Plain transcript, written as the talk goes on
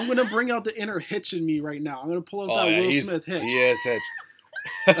I'm gonna bring out the inner Hitch in me right now. I'm gonna pull out that Will Smith Hitch. He is Hitch.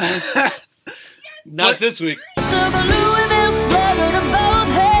 Not this week.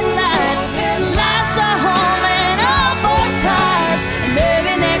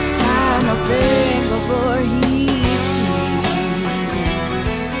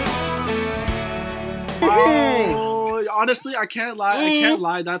 Honestly, I can't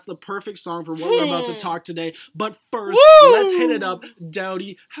lie. That's the perfect song for what we're about to talk today. But first, let's hit it up.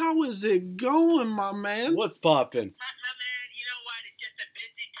 Dowdy, how is it going, my man? What's poppin'? My man, you know what? It's just a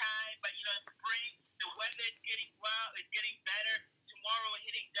busy time, but spring, the weather is getting better. Tomorrow we're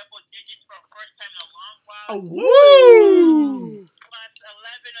hitting double digits for the first time in a long while. Oh, woo! Plus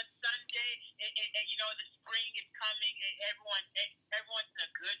 11 on Sunday, and the spring is coming. Everyone's in a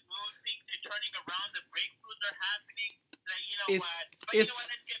good mood. Things are turning around. The breakthroughs are happening. Let's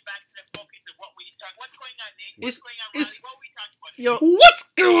get back to the focus of what we talk. What's going on, Nate? What's going on, Riley? What are we talking about? What's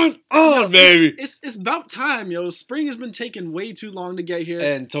going on, baby? It's about time, yo. Spring has been taking way too long to get here.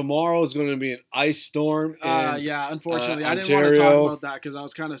 And tomorrow is going to be an ice storm. Unfortunately, I didn't want to talk about that because I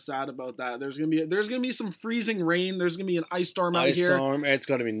was kind of sad about that. There's gonna be some freezing rain. There's gonna be an ice storm out here. It's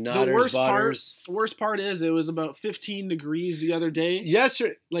gonna be nutters, butters. The worst part is it was about 15 degrees the other day.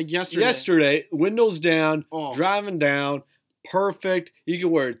 Yesterday, windows down, driving down. Perfect. You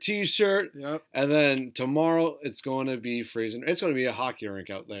can wear a t-shirt. Yep. And then tomorrow it's going to be freezing. It's going to be a hockey rink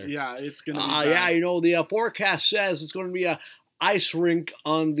out there. Yeah, it's going to be bad. The forecast says it's going to be a ice rink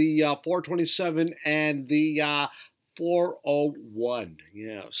on the 427 and the 401.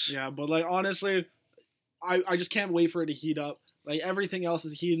 Yes. Yeah, but honestly, I just can't wait for it to heat up. Everything else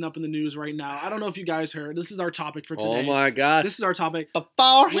is heating up in the news right now. I don't know if you guys heard. This is our topic for today. Oh my God. This is our topic.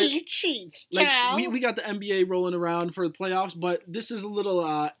 Before he cheats, we got the NBA rolling around for the playoffs, but this is a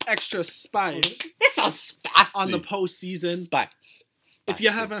little extra spice. This is spicy. On the postseason. Spice. If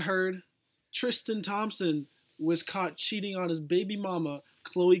you haven't heard, Tristan Thompson was caught cheating on his baby mama,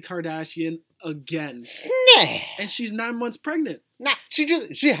 Khloe Kardashian, again. Snap. And she's 9 months pregnant. Nah, she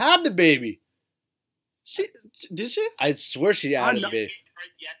had the baby. Did she? I swear she had a baby.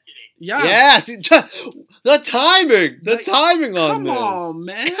 Yeah. Yeah. See, the timing. The timing on this.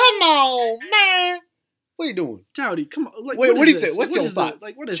 Come on, man. What are you doing? Dowdy, come on. Wait, what do you think? What's your thought?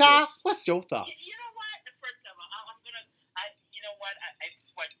 What is Cha, this? what's your thoughts? You know what? First of all,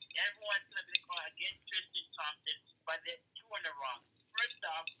 everyone's gonna be calling against Tristan Thompson, but they're two in the wrong. First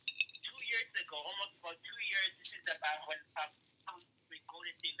off, 2 years ago, almost about 2 years, this is about when we go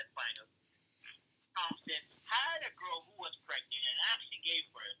to see the finals. Thompson had a girl who was pregnant and actually gave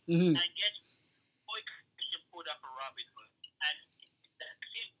birth. Mm-hmm. And guess Khloe Kardashian pulled up a Robin Hood. And the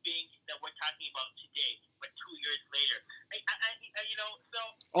same thing that we're talking about today, but 2 years later.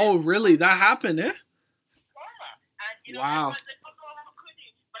 Oh, really? That happened, eh? Karma. And, wow. I was like, how could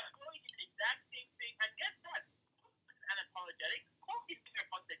he? But Khloe did the exact same thing. And guess what? Unapologetic. Khloe didn't care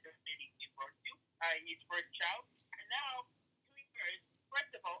about the baby he birthed to, his first child. And now, 2 years,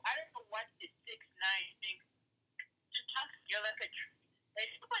 first of all, I don't know what the 6'9" thing. You're like a tree.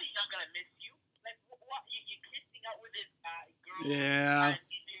 Nobody's not gonna miss you. What? You're kissing out with this girl. Yeah. And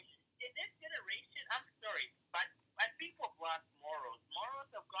in this generation, I'm sorry, but people have lost morals.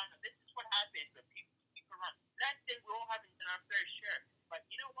 Morals have gone. This is what happens when people run. Not saying we all haven't done our fair share, but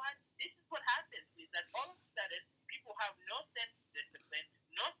you know what? This is what happens. Is that all of a sudden people have no sense of discipline,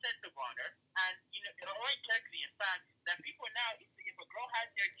 no sense of honor, and or integrity. In fact, that people now, if a girl has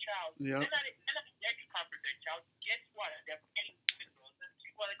their child, they're not there to comfort their child. Guess what? They're getting girls, and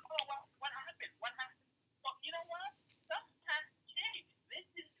people are like, oh, what happened? What happened? Well, you know what? Something has to change. This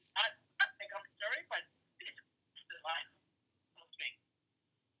is I'm sorry, but this is the line.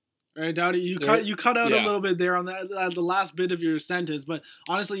 All right, Dowdy, you cut out a little bit there on that the last bit of your sentence, but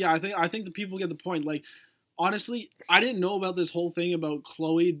honestly, yeah, I think the people get the point. Honestly, I didn't know about this whole thing about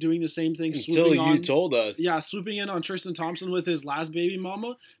Khloe doing the same thing. Until you told us. Yeah, swooping in on Tristan Thompson with his last baby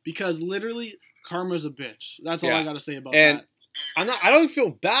mama, because literally, karma's a bitch. That's all I got to say about that. I don't feel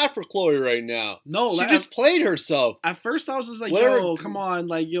bad for Khloe right now. No, she just played herself. At first, I was just like, yo, come on.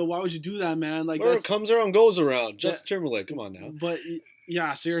 Why would you do that, man? Whatever comes around goes around. Justin Timberlake, come on now. But,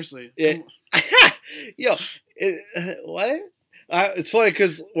 yeah, seriously. What? It's funny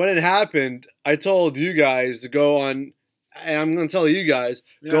because when it happened, I told you guys to go on, and I'm going to tell you guys,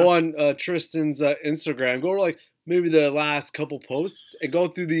 go on Tristan's Instagram, go to maybe the last couple posts and go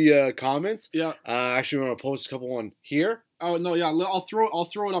through the comments. Yeah. Actually, I'm going to post a couple on here. Oh no, yeah, I'll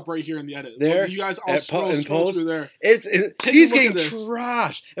throw it up right here in the edit. There, you guys all scroll through there. He's getting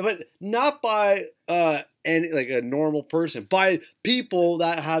trashed, but not by a normal person, by people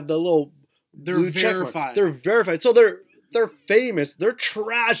that have the little they're verified. They're verified, so they're they're famous. They're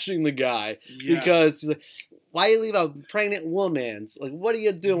trashing the guy because he's like, why you leave a pregnant woman? It's like, what are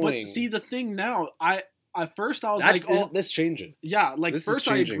you doing? But see, the thing now, at first I was like, oh, this changing. Yeah, like This first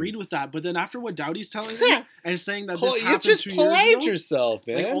is I changing. agreed with that, but then after what Dowdy's telling me and saying that this You happened just 2 years played ago, yourself,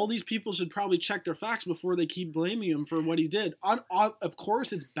 man. like all these people should probably check their facts before they keep blaming him for what he did. Of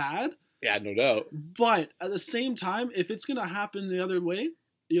course, it's bad, Yeah, no doubt. but at the same time, if it's gonna happen the other way,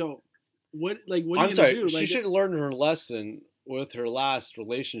 what are you I'm gonna sorry. do? She should learn her lesson with her last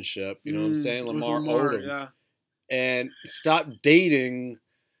relationship. You know what I'm saying? with Lamar Odom. yeah. And stop dating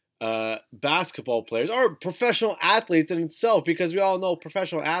basketball players or professional athletes in itself, because we all know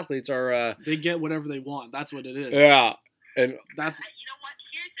professional athletes are They get whatever they want. That's what it is. yeah, and that's. You know what?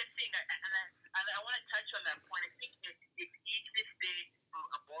 Here's the thing, and I want to touch on that point. I think it's easy to say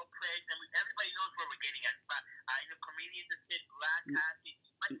ball players, and everybody knows where we're getting at. But comedians have said black athletes,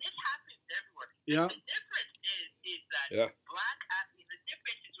 but this happens everywhere. Yeah. The difference is that black athletes. The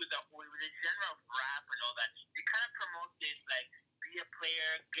difference is with the genre of rap and all that. They kind of promote this like be a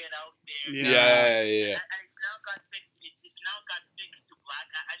player, get out there. Yeah. And it's now got fixed. It's now got fixed to black.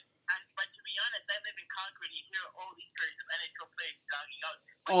 But to be honest, I live in Concord. And you hear all these stories of NHL players dogging out.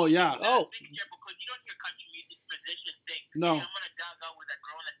 But because you don't hear country musicians saying, No. hey, I'm gonna dog out with a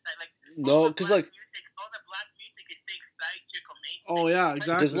girl on the side. Like no, because like all the black music is saying side chick or main. Oh yeah,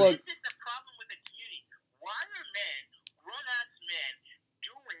 exactly. Just look. This is the problem with the community. Why are men, grown-ass men,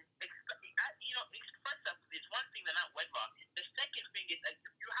 doing first up, it's one thing they're not wedlock. The second thing is that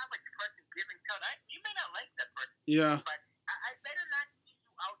you have a person giving out. You may not like that person. Yeah. But I better not see you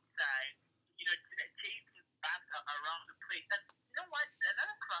outside, chasing back around the place. And you know what?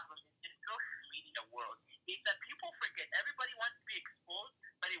 Another problem in social media world is that people forget everybody wants to be exposed,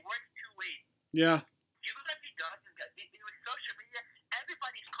 but it works two ways. Yeah. You look at your dogs and with social media,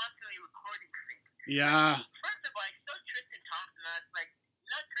 everybody's constantly recording things. Yeah. First of all, I saw Tristan Thompson, and I was like,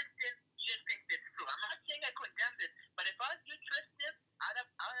 Tristan, you didn't think this through. I'm not saying I condemn this, but if I was you, Tristan, I'd have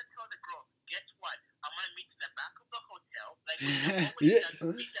told the girl, guess what? I'm going to meet you in the back of the hotel. Like,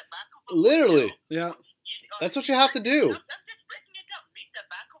 meet the back of the literally. hotel. Yeah. That's what you have to do. I'm just breaking it down. Meet the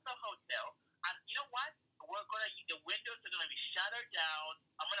back of the hotel. And you know what? The windows are going to be shuttered down.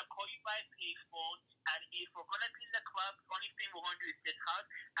 I'm going to call you by payphone. And if we're going to be in the club, the only thing we're going to do is sit out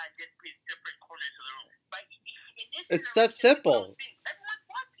and just be in different corners of the room. But in this It's that simple. Everyone's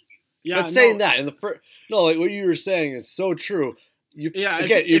watching you. Yeah. But saying that in the first, like what you were saying is so true.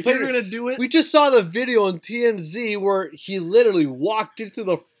 If you're gonna do it, we just saw the video on TMZ where he literally walked in through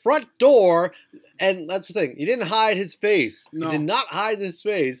the front door, and that's the thing. He didn't hide his face. No. He did not hide his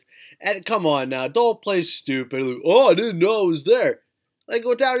face. And come on now, don't play stupid. Like, I didn't know it was there. Like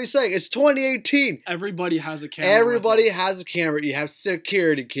what Dowdy's saying, it's 2018. Everybody has a camera. Everybody has a camera. You have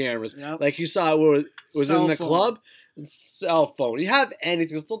security cameras. Yep. Like you saw it was in the phone. club. Cell phone. You have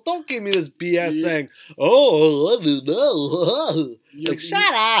anything. So don't give me this BS saying, oh, I don't know. Like,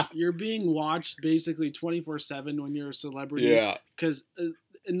 shut up. You're being watched basically 24/7 when you're a celebrity. Yeah. Because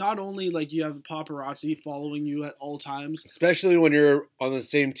not only like you have paparazzi following you at all times, especially when you're on the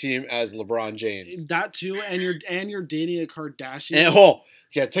same team as LeBron James. That too, and you're dating a Kardashian.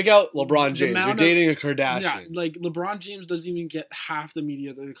 And take out LeBron James. You're dating a Kardashian. Yeah, like LeBron James doesn't even get half the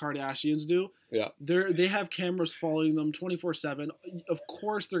media that the Kardashians do. Yeah. They have cameras following them 24/7. Of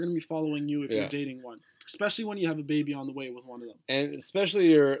course they're going to be following you if you're dating one, especially when you have a baby on the way with one of them. And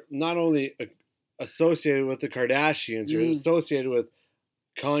especially you're not only associated with the Kardashians, you're associated with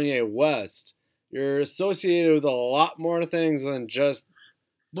Kanye West. You're associated with a lot more things than just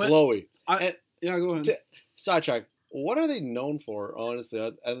Khloe. Go ahead. Sidetrack. What are they known for, honestly?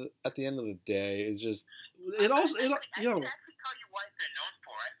 At the end of the day, it's just... I can actually tell you what they're known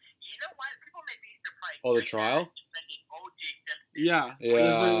for. You know what? People may be surprised. Oh, the trial? Yeah.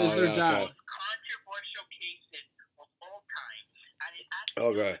 Is their dad. Most controversial cases of all time. And it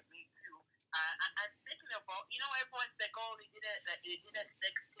actually me too. I'm thinking about, everyone's like, oh, they did a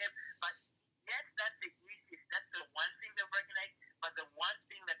sex tip. But yes, that's the easiest. That's the one thing they recognize. But the one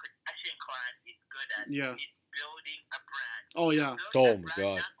thing that Kardashian clan is good at is building a brand. Oh, yeah. Oh, my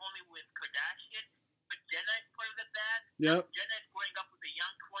God. Not only with Kardashian, but Jenna is part of the band. Yep. Jenna is growing up with a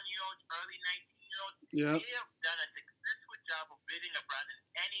young 20-year-old, early 19-year-old. Yep. They have done a successful job of building a brand in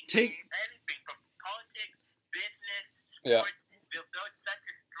anything from politics, business, sports. They've built such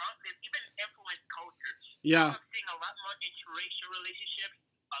a strong, they've even influenced culture. Yeah. I'm seeing a lot more interracial relationships,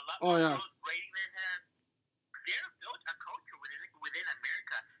 a lot more girls braiding their hair. They've built a culture within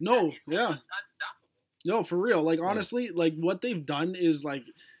America. Unstoppable. No, for real. Like, honestly, like, what they've done is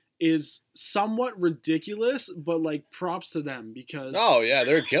somewhat ridiculous, but, like, props to them because... Oh, yeah,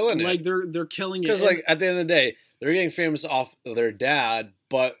 they're killing it. Like, they're killing it. Because, like, at the end of the day, they're getting famous off their dad,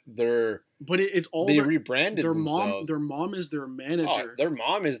 but it's all they rebranded their themselves. Their mom is their manager. Oh, their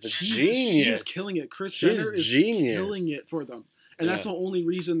mom is the genius. She's killing it. Kris Jenner is genius. killing it for them. And that's the only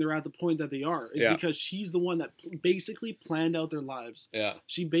reason they're at the point that they are, is because she's the one that basically planned out their lives. Yeah.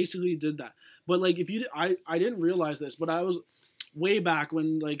 She basically did that. But like, I didn't realize this, but I was way back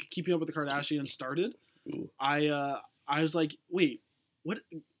when like Keeping Up with the Kardashians started. Ooh. I was like, wait, what?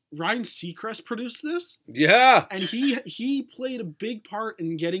 Ryan Seacrest produced this? Yeah. And he played a big part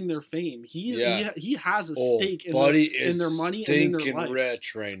in getting their fame. He has a stake in their money and in their life.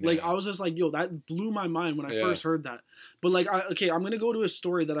 Rich right now. Like, I was just like, yo, that blew my mind when I first heard that. But like, I'm gonna go to a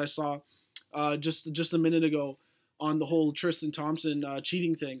story that I saw just a minute ago on the whole Tristan Thompson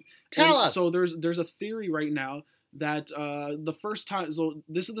cheating thing. Tell us. So there's a theory right now that the first time, so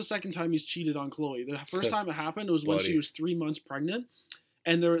this is the second time he's cheated on Khloe. The first time it happened was when she was 3 months pregnant.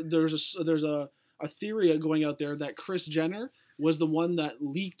 And there's a theory going out there that Kris Jenner was the one that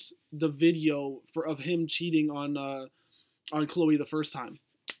leaked the video of him cheating on Khloe the first time.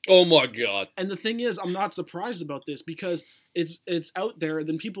 Oh my God! And the thing is, I'm not surprised about this because it's out there.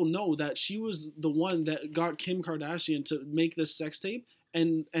 Then people know that she was the one that got Kim Kardashian to make this sex tape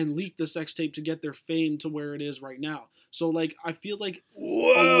and leak the sex tape to get their fame to where it is right now. So like, I feel like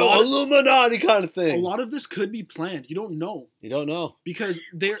Illuminati kind of thing. A lot of this could be planned. You don't know. You don't know because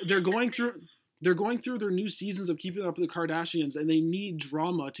they're going through their new seasons of Keeping Up with the Kardashians, and they need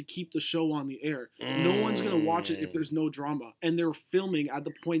drama to keep the show on the air. No one's gonna watch it if there's no drama, and they're filming at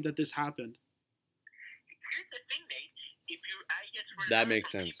the point that this happened. Here's the thing, Nate. That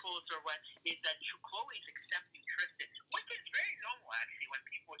makes sense. Is that Khloe's accepting Tristan, which is very normal actually when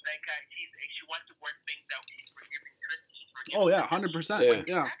people like she wants to work things out. She's forgiving Tristan. Oh yeah, 100%. Yeah. It's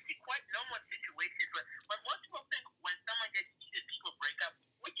actually quite normal situations, but most people think when someone gets cheated, people break up,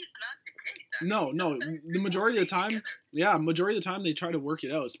 which is not the case. No. The majority of the time, they try to work it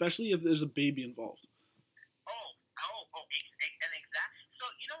out, especially if there's a baby involved. And exactly. So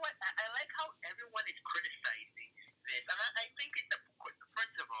you know what? I like how everyone is criticizing this, and I think it's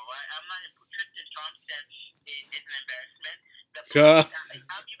first of all, I'm not in Tristan Thompson is an embarrassment.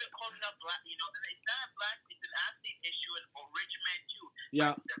 I'm even calling up black. You know, it's not a black. It's an athlete issue and rich men too.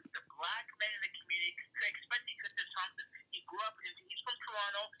 Yeah. The black men in the community, especially Tristan Thompson, he grew up. He's from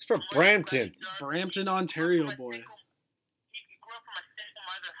Toronto. He's from Brampton. Brampton, Ontario, boy. He grew up from a single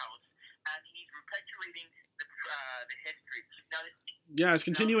mother house, and he's perpetuating the history. Now, it's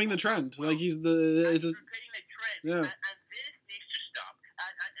continuing the trend. Like he's repeating the trend. Yeah. And this needs to stop.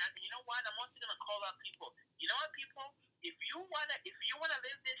 And you know what? I'm also gonna call out people. You know what, people? If you wanna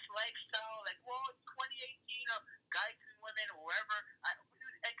live this lifestyle, like, well, it's 2018, or guys and women, or whoever,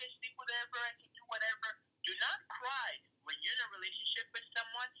 I can sleep with whatever, I can do whatever. Do not cry when you're in a relationship with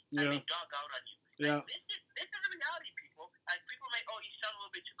someone and they dog out on you. Like, this is the reality, people. Like, people may, you sound a little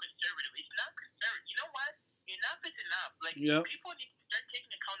bit too conservative. It's not conservative. You know what? Enough is enough. Like, people need to start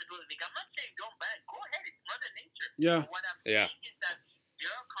taking accountability. Like, I'm not saying don't ban. Go ahead. It's Mother Nature. Yeah. But what I'm saying is that there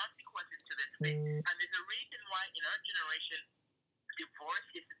are consequences to this thing. And there's a reason why in our generation, divorce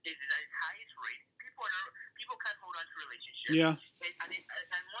is at its highest rate. People can't hold on to relationships. Yeah. And in our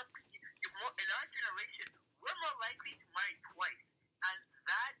generation, we're more likely to marry twice. And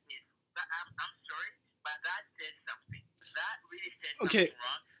that is, I'm sorry, but that says something. That really says something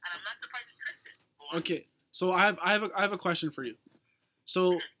wrong. And I'm not surprised it's Tristan. Okay. So I have a question for you.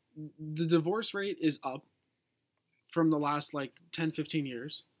 So the divorce rate is up from the last like 10, 15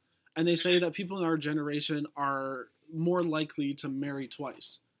 years. And they say that people in our generation are more likely to marry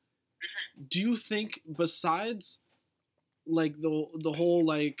twice. Do you think, besides like the whole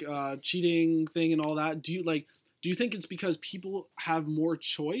like cheating thing and all that, do you think it's because people have more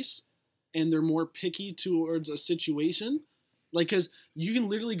choice and they're more picky towards a situation? Like, because you can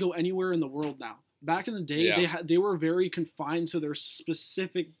literally go anywhere in the world now. Back in the day, they were very confined to their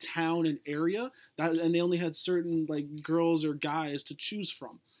specific town and area, and they only had certain like girls or guys to choose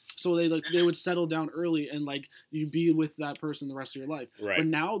from. So they would settle down early and like you'd be with that person the rest of your life. Right. But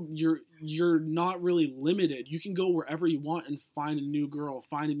now you're not really limited. You can go wherever you want and find a new girl,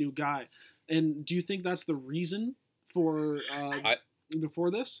 find a new guy. And do you think that's the reason for before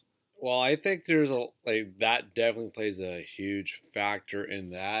this? Well, I think there's that definitely plays a huge factor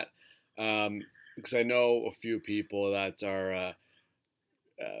in that. Because I know a few people that are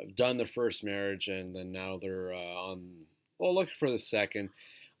done their first marriage and then now they're looking for the second.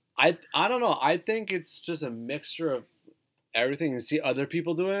 I don't know. I think it's just a mixture of everything. And see other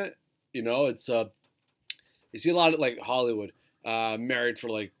people do it. You know, it's you see a lot of like Hollywood married for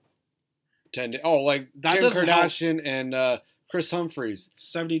like 10 days. Oh, like Kim Kardashian and Chris Humphries.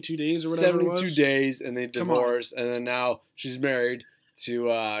 72 days or whatever 72 days, and they divorced, and then now she's married to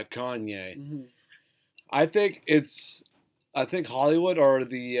Kanye. Mm-hmm. I think Hollywood or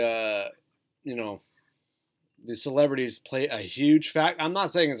the the celebrities play a huge factor. I'm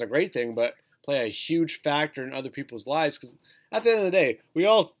not saying it's a great thing, but play a huge factor in other people's lives, because at the end of the day, we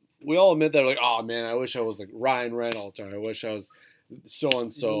all admit that, like, oh man, I wish I was like Ryan Reynolds, or I wish I was so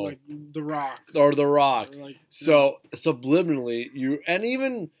and so, like The Rock, or like, so subliminally and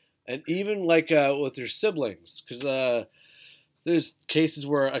even like with your siblings, because there's cases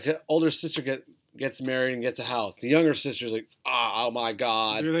where an older sister gets married and gets a house. The younger sister's like, oh my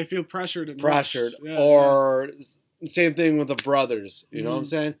god, they feel pressured, yeah, or same thing with the brothers. You know what I'm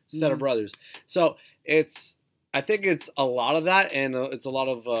saying? Set of brothers. So I think it's a lot of that, and it's a lot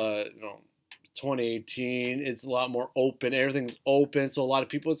of 2018. It's a lot more open. Everything's open, so a lot of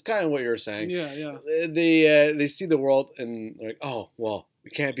people. It's kind of what you're saying. Yeah. They see the world and like, oh well, we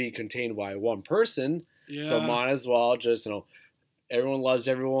can't be contained by one person. Yeah. So might as well just everyone loves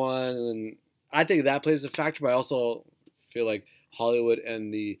everyone, and I think that plays a factor. But I also feel like Hollywood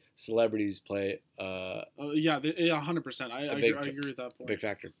and the celebrities play. 100%. I agree with that point. Big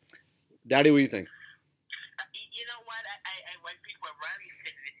factor. Daddy, what do you think? You know what? I when people are Riley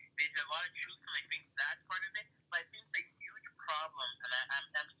said, there's a lot of truth, and I think that's part of it. But I think the huge problem, and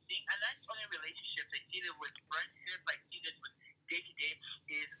I'm seeing, and that's only relationships. I see it with friendships. I see this with day to day.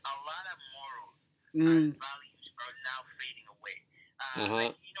 Is a lot of morals and values are now fading away.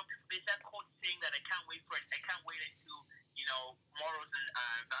 Like, there's that quote saying that I can't wait until morals and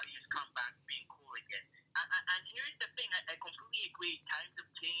values come back being cool again. And here's the thing: I completely agree. Times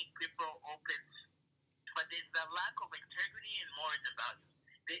have changed. People are open. But there's a lack of integrity in morals and values.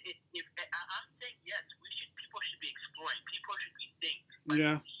 I'm saying yes, people should be exploring. People should be thinking. But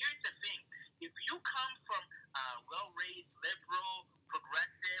here's the thing: if you come from a well-raised liberal,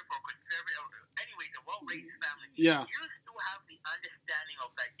 progressive, or conservative, or anyways, a well-raised family, you still have the understanding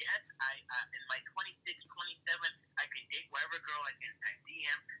of that. Yes, I in my 26, 27, I can date whatever girl I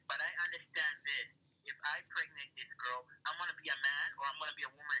DM, but I understand this. If I pregnant this girl, I'm gonna be a man or I'm gonna be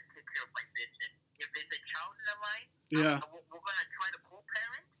a woman and take care of my business. If there's a child in the line, we're going to try to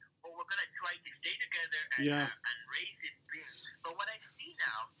co-parent, or we're going to try to stay together and raise it big. But what I see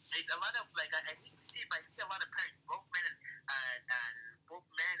now is a lot of, like, I hate to see it, but I see a lot of parents, both men and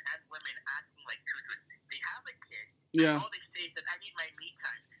women, acting like children. They have a kid, and all they say is that I need my me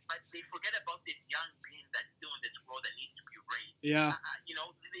time. But they forget about this young being that's still in this world that needs to be raised. The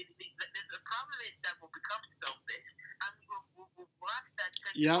problem is that we'll become selfish, and we'll lost that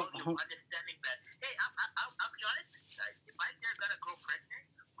sense of understanding that, hey, I'll be honest with you guys. If I hear got a girl pregnant,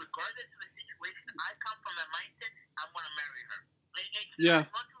 regardless of the situation, I come from the mindset I want to marry her.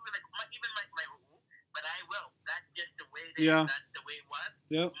 It's not really like even my rule, but I will. That's just the way it is. That's the way it was.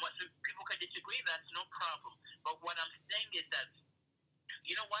 So people can disagree. That's no problem. But what I'm saying is that,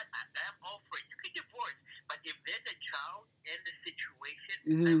 you know what? I'm all for it. You can divorce, but if there's a child in the situation,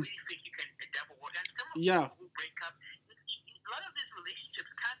 I really think you can double work. And some people who break up, a lot of these relationships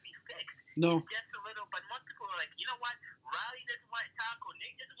can't be fixed. No. Just a little, but most people are like, you know what? Riley doesn't want to talk, or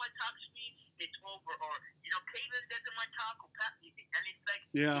Nate doesn't want to talk to me. It's over. Or Caitlin doesn't want to talk, or Pat, and it's like,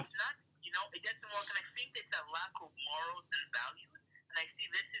 it's not. It doesn't work. And I think it's a lack of morals and values. And I see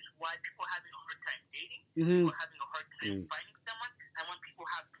this is why people are having a hard time dating. People are having a hard time finding someone. And when people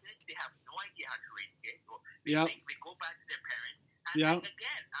have kids, they have no idea how to raise kids. Or they think they go back to their parents. And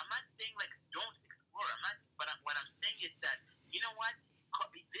again, I'm not saying like don't explore. But what I'm saying is that, you know what?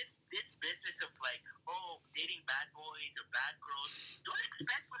 This business of like, dating bad boys or bad girls, don't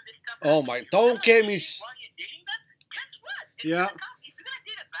expect when this stuff happens. Oh my! Don't get me. While you're dating them, guess what? If you're gonna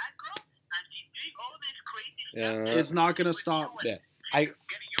date a bad girl and she's doing all this crazy stuff, it's not gonna stop. I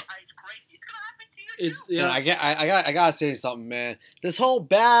gotta say something, man. This whole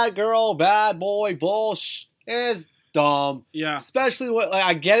bad girl, bad boy bullshit is dumb. Yeah. Especially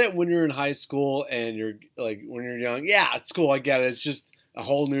I get it when you're in high school and you're like when you're young. Yeah, it's cool. I get it. It's just a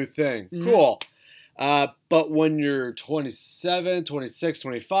whole new thing. Cool. But when you're 27, 26,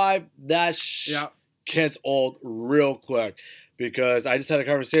 25, that gets old real quick. Because I just had a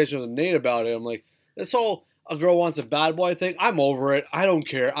conversation with Nate about it. I'm like, this whole a girl wants a bad boy thing, I'm over it. I don't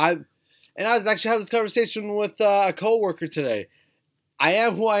care. And I was actually having this conversation with a coworker today. I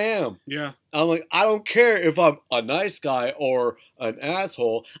am who I am. Yeah. I'm like, I don't care if I'm a nice guy or an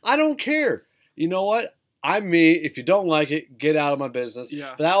asshole. I don't care. You know what? I'm me. If you don't like it, get out of my business.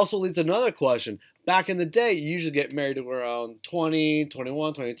 Yeah. But that also leads to another question. Back in the day, you usually get married around 20,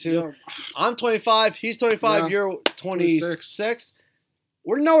 21, 22. Yeah. I'm 25. He's 25. Yeah. You're 26.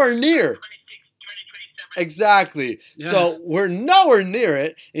 We're nowhere near. Exactly. Yeah. So we're nowhere near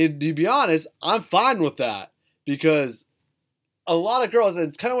it. And to be honest, I'm fine with that because a lot of girls, and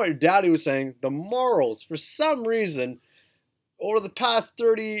it's kind of what your daddy was saying, the morals, for some reason, over the past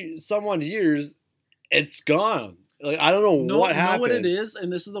 30-some-odd years, it's gone. Like, I don't know what happened. Know what it is?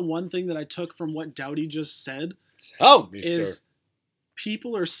 And this is the one thing that I took from what Dowdy just said. Tell me, sir.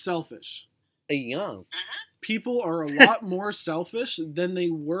 People are selfish. Yeah. People are a lot more selfish than they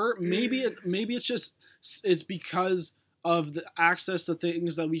were. Maybe it's because of the access to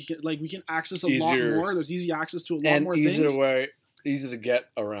things that we can access a lot more. There's easy access to a lot more things. Easy to get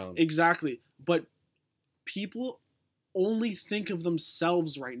around. Exactly. But people only think of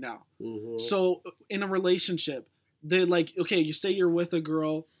themselves right now. Mm-hmm. So in a relationship, they're like, okay, you say you're with a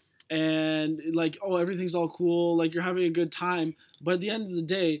girl and like, oh, everything's all cool, like you're having a good time, but at the end of the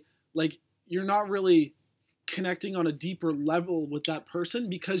day, like you're not really connecting on a deeper level with that person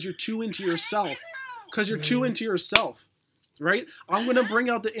because you're too into yourself. Right? I'm going to bring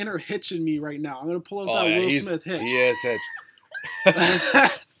out the inner Hitch in me right now. I'm going to pull out that Will Smith Hitch. He is Hitch.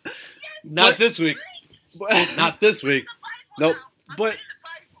 Not this week. Not this week. Nope. But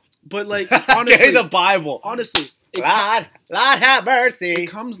like, honestly. Okay, the Bible. Honestly. Lord have mercy. It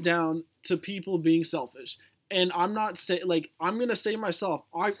comes down to people being selfish. And I'm not saying, like, I'm going to say myself,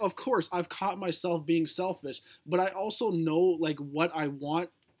 of course, I've caught myself being selfish, but I also know, like, what I want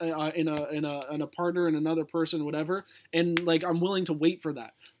in a partner, in another person, whatever, and, like, I'm willing to wait for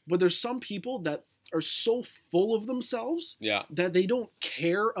that. But there's some people that are so full of themselves that they don't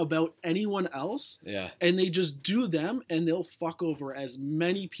care about anyone else. Yeah. And they just do them, and they'll fuck over as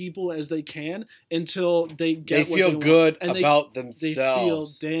many people as they can until they get what they want. They feel good about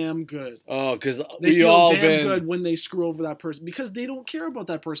themselves. They feel damn good. Oh, because they feel damn good when they screw over that person because they don't care about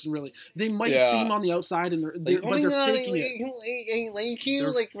that person really. They might seem on the outside, and but they're faking it. I like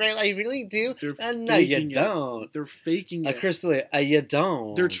you, I really do. No, you don't. They're faking it. Crystal, you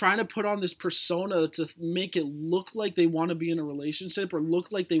don't. They're trying to put on this persona to make it look like they want to be in a relationship or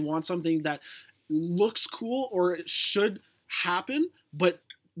look like they want something that looks cool or it should happen, but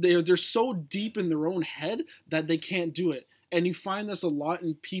they're so deep in their own head that they can't do it. And you find this a lot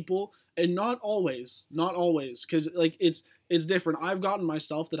in people, and not always, because like it's different. I've gotten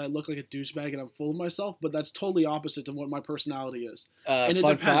myself that I look like a douchebag and I'm full of myself, but that's totally opposite to what my personality is. And it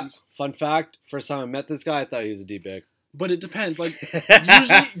depends. Fun fact: first time I met this guy, I thought he was a d-bag. But it depends. Like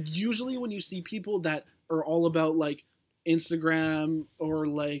usually when you see people that are all about like Instagram or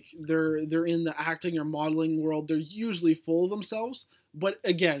like they're in the acting or modeling world, they're usually full of themselves. But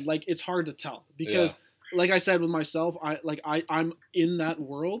again, like it's hard to tell because like I said with myself, I'm in that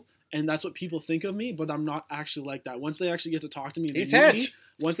world and that's what people think of me, but I'm not actually like that. Once they actually get to talk to me,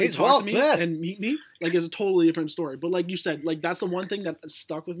 once they talk to me and meet me, like it's a totally different story. But like you said, like that's the one thing that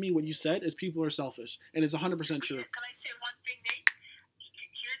stuck with me. What you said is people are selfish, and it's 100% true. Can I say one thing, Nate?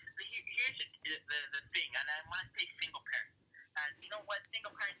 Here's the thing, and I want to say single parents. And you know what?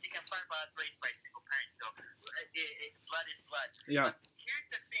 Single parents, they can find out raised by single parents, so blood is blood. Yeah. But here's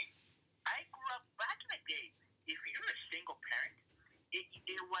the thing. I grew up back in the day. If you're a single parent, it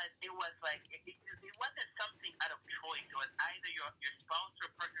was like it wasn't something out of choice. It was either your spouse or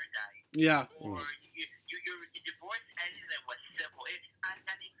partner died. Yeah. Or your divorce ended and was civil.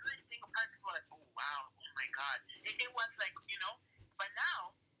 And if you're a single parent, people were like, oh wow, oh my God. It was like, you know. But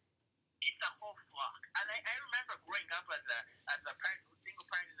now it's a whole flock. And I remember growing up as a parent, single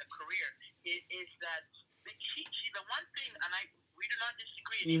parent in a career, is that she the one thing, and we do not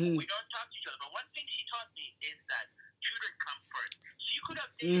disagree anymore. We don't talk to each other. But one thing she taught me is that children come first. She could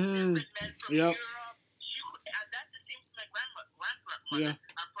have dated different men from Europe. And that's the same with my grandmother. Yeah.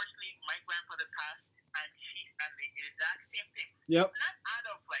 Unfortunately, my grandfather passed, and the exact same thing. Yep. Not out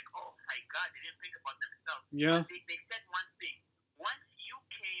of like, oh my God, they didn't think about themselves. Yeah. But they said one thing. Once you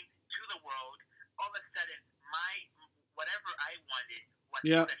came to the world, all of a sudden, whatever I wanted was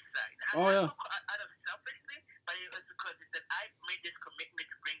set aside. And out of selfishly, but it was because it said I made this commitment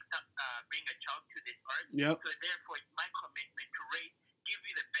to bring a child to this earth. Yep. So therefore, it's my commitment to give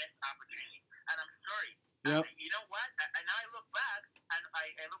you the best opportunity. And I'm sorry. Yep. You know what? And now I look back and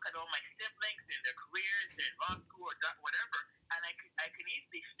I look at all my siblings and their careers, their law school or whatever, and I can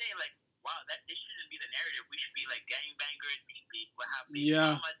easily say like, wow, this shouldn't be the narrative. We should be like gangbangers. These people have baby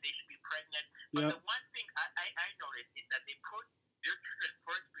mamas. They should be pregnant. But the one thing I noticed is that they put their children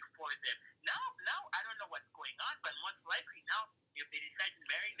first before them. Now I don't know what's going on, but most likely now, if they decide to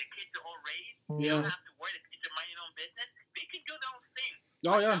marry, the kids are all raised. They don't have to worry. The kids are minding their own business. They can do their own thing.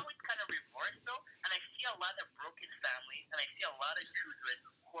 Oh, yeah. Now it's kind of reversed, though, and I see a lot of broken families, and I see a lot of children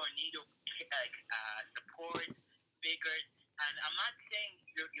who are in need of support, figures. And I'm not saying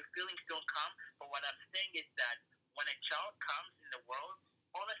your feelings don't come, but what I'm saying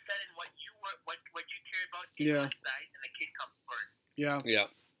Yeah. And the kid comes first. Yeah. Yeah.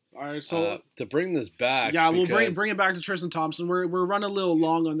 All right, so to bring this back, yeah, we'll bring it back to Tristan Thompson. We're running a little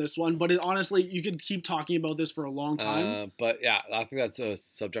long on this one, but honestly, you could keep talking about this for a long time. But yeah, I think that's a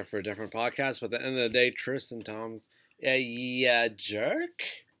subject for a different podcast. But at the end of the day, Tristan Thompson, yeah, jerk.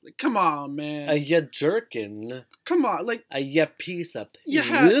 Come on, man. You jerkin. Come on, like you piece of you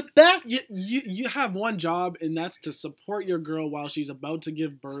have one job, and that's to support your girl while she's about to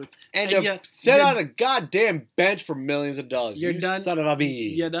give birth, and you sit on a goddamn bench for millions of dollars. You're done, son of a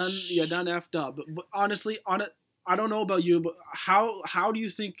bitch. You're done effed up. But honestly, I don't know about you, but how do you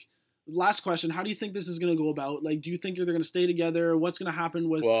think? Last question: how do you think this is going to go about? Like, do you think they're going to stay together? What's going to happen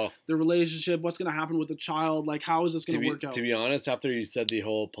with the relationship? What's going to happen with the child? Like, how is this going to work out? To be honest, after you said the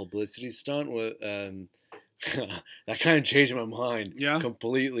whole publicity stunt, that kind of changed my mind. Yeah,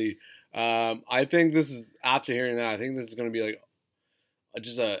 completely. I think this is after hearing that. I think this is going to be like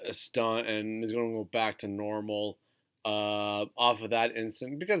just a stunt, and it's going to go back to normal off of that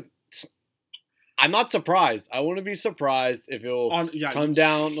incident because. I'm not surprised. I wouldn't be surprised if it'll come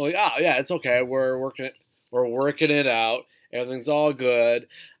down like, it's okay. We're working it out. Everything's all good.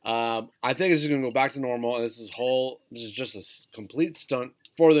 I think it's just gonna go back to normal, and this is just a complete stunt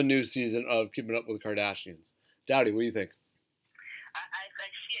for the new season of Keeping Up with the Kardashians. Dowdy, what do you think? I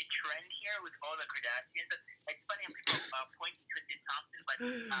see a trend here with all the Kardashians. It's funny how people point to Tristan Thompson, but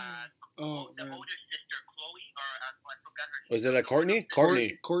the older sister Khloe, or I forgot her name. Was it a Courtney?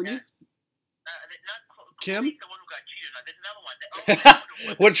 Courtney. Kim? The one who got cheated on. There's another one.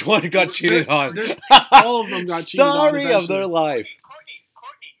 Which one got cheated on? All of them got cheated on. Story of their life. Courtney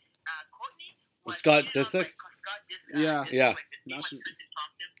was Scott Disick? Yeah.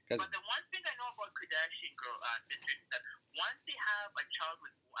 But the one thing I know about Kardashian sisters is that once they have a child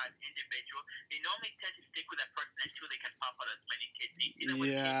with an individual, they normally tend to stick with that person until they can pop out as many kids. Even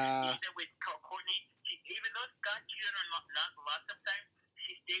with Courtney, even though Scott cheated on not lots of times,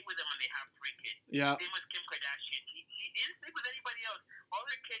 she stayed with them when they have 3 kids. Yeah. Same with Kim Kardashian. He didn't stay with anybody else. All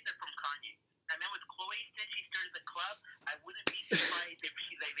their kids are from Kanye. And then with Khloe, since she started the club, I wouldn't be surprised if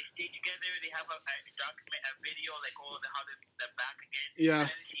they stay together. They have a video like how they're back again. Yeah.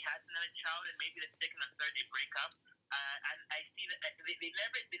 And then she has another child, and maybe the second or third they break up. And I see that they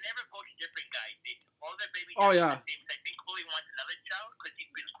never go to different guys. All their babies. Oh yeah. The same. I think Khloe wants another child because she's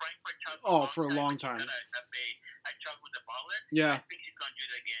been crying for a child. For a long time. A child with a baller. Yeah. I think she's gonna do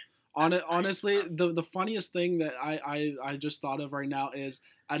it again. Honestly, the funniest thing that I just thought of right now is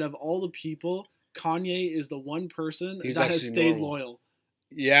out of all the people, Kanye is the one person that has stayed loyal.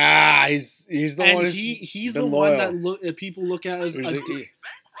 Yeah, he's the one. He's the one that people look at as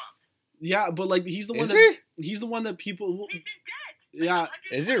yeah, but like he's the one that people. Yeah,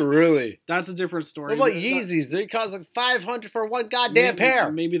 is it really? That's a different story. What about Yeezys? They cost like $500 for one goddamn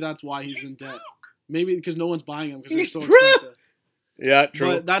pair. Maybe that's why he's in debt. Maybe because no one's buying them because they're so expensive. Yeah, true.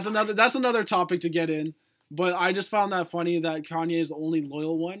 But that's another topic to get in. But I just found that funny that Kanye is the only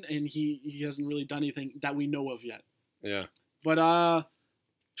loyal one, and he hasn't really done anything that we know of yet. Yeah. But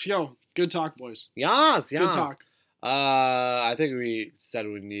good talk, boys. Yes. Good talk. I think we said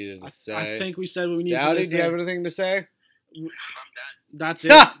what we needed to say. I think we said what we needed to say. Dowdy, do you have anything to say? I'm done. That's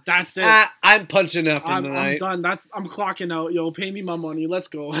it. That's it. I'm punching up for the night. I'm done. I'm clocking out. Yo, pay me my money. Let's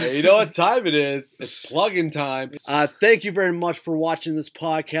go. Hey, you know what time it is? It's plug-in time. Thank you very much for watching this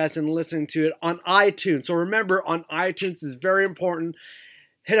podcast and listening to it on iTunes. So remember, on iTunes is very important.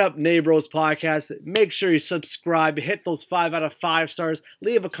 Hit up Neighbros Podcast. Make sure you subscribe. Hit those 5 out of 5 stars.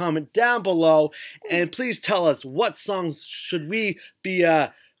 Leave a comment down below. And please tell us what songs should we be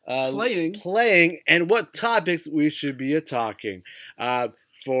playing and what topics we should be talking.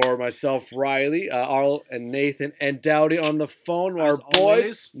 For myself, Riley, Arl, and Nathan, and Dowdy on the phone, our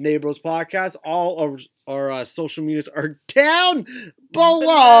boys, Neighbors Podcast. All of our social medias are down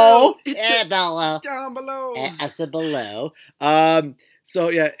below. Down below. At the below. So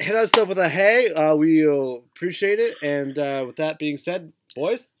yeah, hit us up with a hey. We'll appreciate it. And with that being said,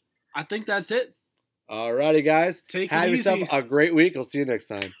 boys, I think that's it. Alrighty, guys. Have yourself a great week. I'll see you next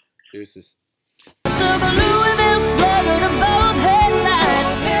time. Deuces.